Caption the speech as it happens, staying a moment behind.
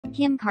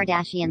Kim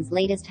Kardashian's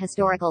latest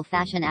historical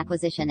fashion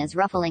acquisition is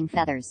ruffling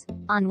feathers.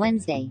 On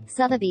Wednesday,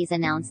 Sotheby's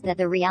announced that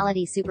the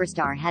reality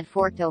superstar had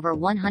forked over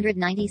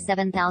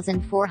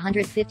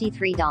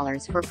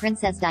 $197,453 for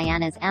Princess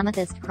Diana's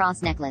amethyst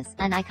cross necklace,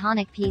 an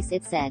iconic piece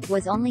it said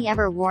was only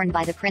ever worn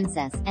by the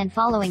princess, and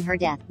following her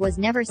death, was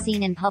never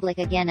seen in public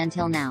again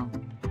until now.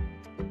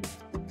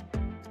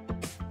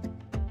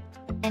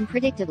 And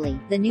predictably,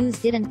 the news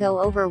didn't go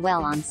over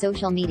well on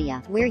social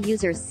media, where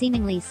users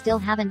seemingly still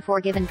haven't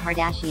forgiven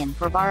Kardashian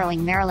for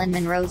borrowing Marilyn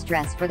Monroe's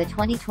dress for the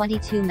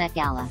 2022 Met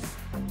Gala.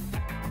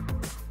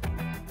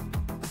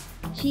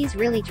 "She's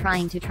really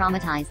trying to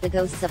traumatize the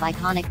ghosts of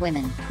iconic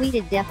women,"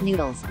 tweeted Def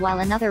Noodles, while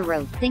another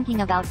wrote,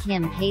 "Thinking about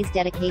Kim K's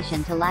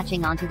dedication to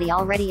latching onto the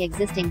already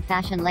existing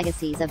fashion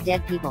legacies of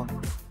dead people."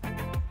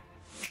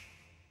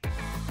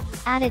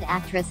 Added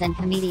actress and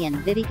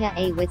comedian Vivica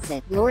A.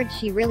 Witsit, "Lord,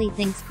 she really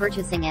thinks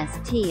purchasing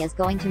St is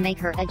going to make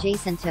her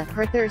adjacent to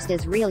her thirst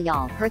is real,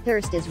 y'all. Her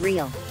thirst is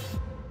real."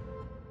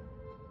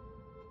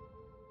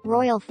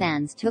 Royal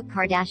fans took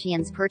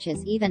Kardashian's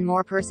purchase even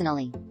more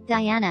personally.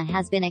 Diana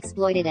has been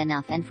exploited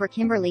enough, and for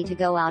Kimberly to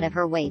go out of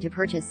her way to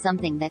purchase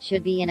something that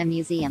should be in a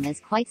museum is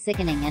quite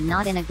sickening, and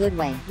not in a good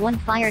way. One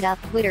fired-up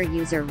Twitter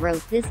user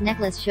wrote, "This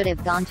necklace should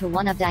have gone to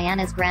one of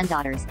Diana's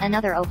granddaughters,"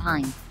 another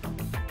opined.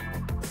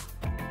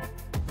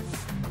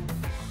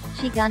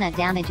 "She gonna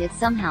damage it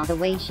somehow the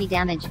way she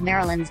damaged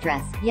Marilyn's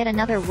dress," yet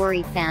another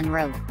worried fan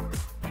wrote.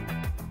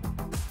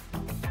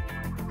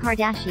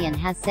 Kardashian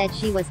has said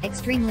she was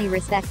extremely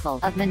respectful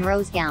of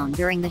Monroe's gown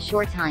during the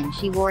short time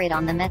she wore it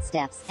on the Met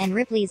steps, and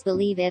Ripley's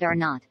Believe It or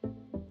Not,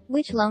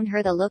 which loaned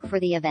her the look for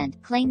the event,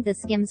 claimed the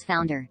Skims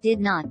founder did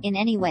not, in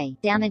any way,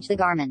 damage the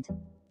garment.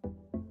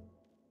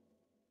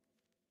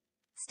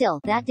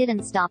 Still, that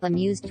didn't stop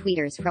amused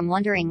tweeters from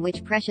wondering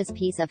which precious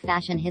piece of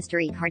fashion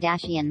history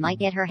Kardashian might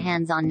get her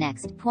hands on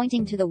next,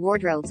 pointing to the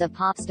wardrobes of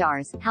pop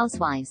stars,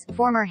 housewives,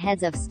 former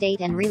heads of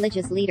state and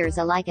religious leaders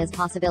alike as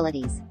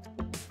possibilities.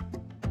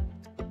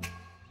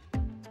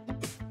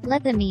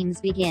 "Let the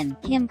memes begin.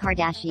 Kim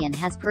Kardashian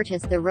has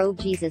purchased the robe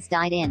Jesus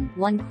died in,"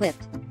 one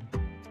quipped.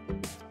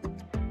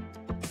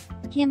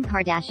 "Kim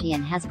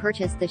Kardashian has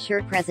purchased the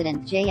shirt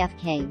President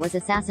JFK was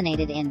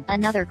assassinated in,"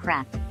 another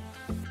cracked.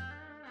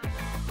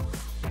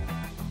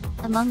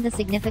 Among the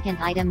significant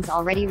items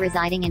already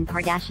residing in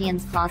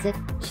Kardashian's closet,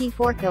 she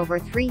forked over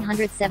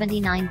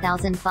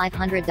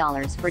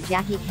 $379,500 for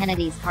Jackie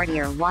Kennedy's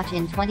Cartier watch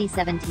in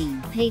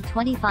 2017, paid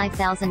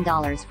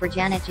 $25,000 for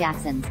Janet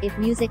Jackson's If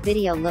music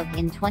video look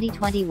in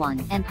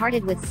 2021, and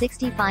parted with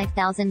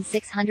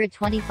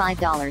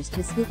 $65,625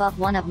 to scoop up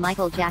one of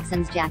Michael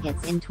Jackson's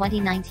jackets in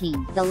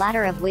 2019, the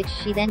latter of which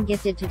she then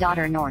gifted to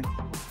daughter North.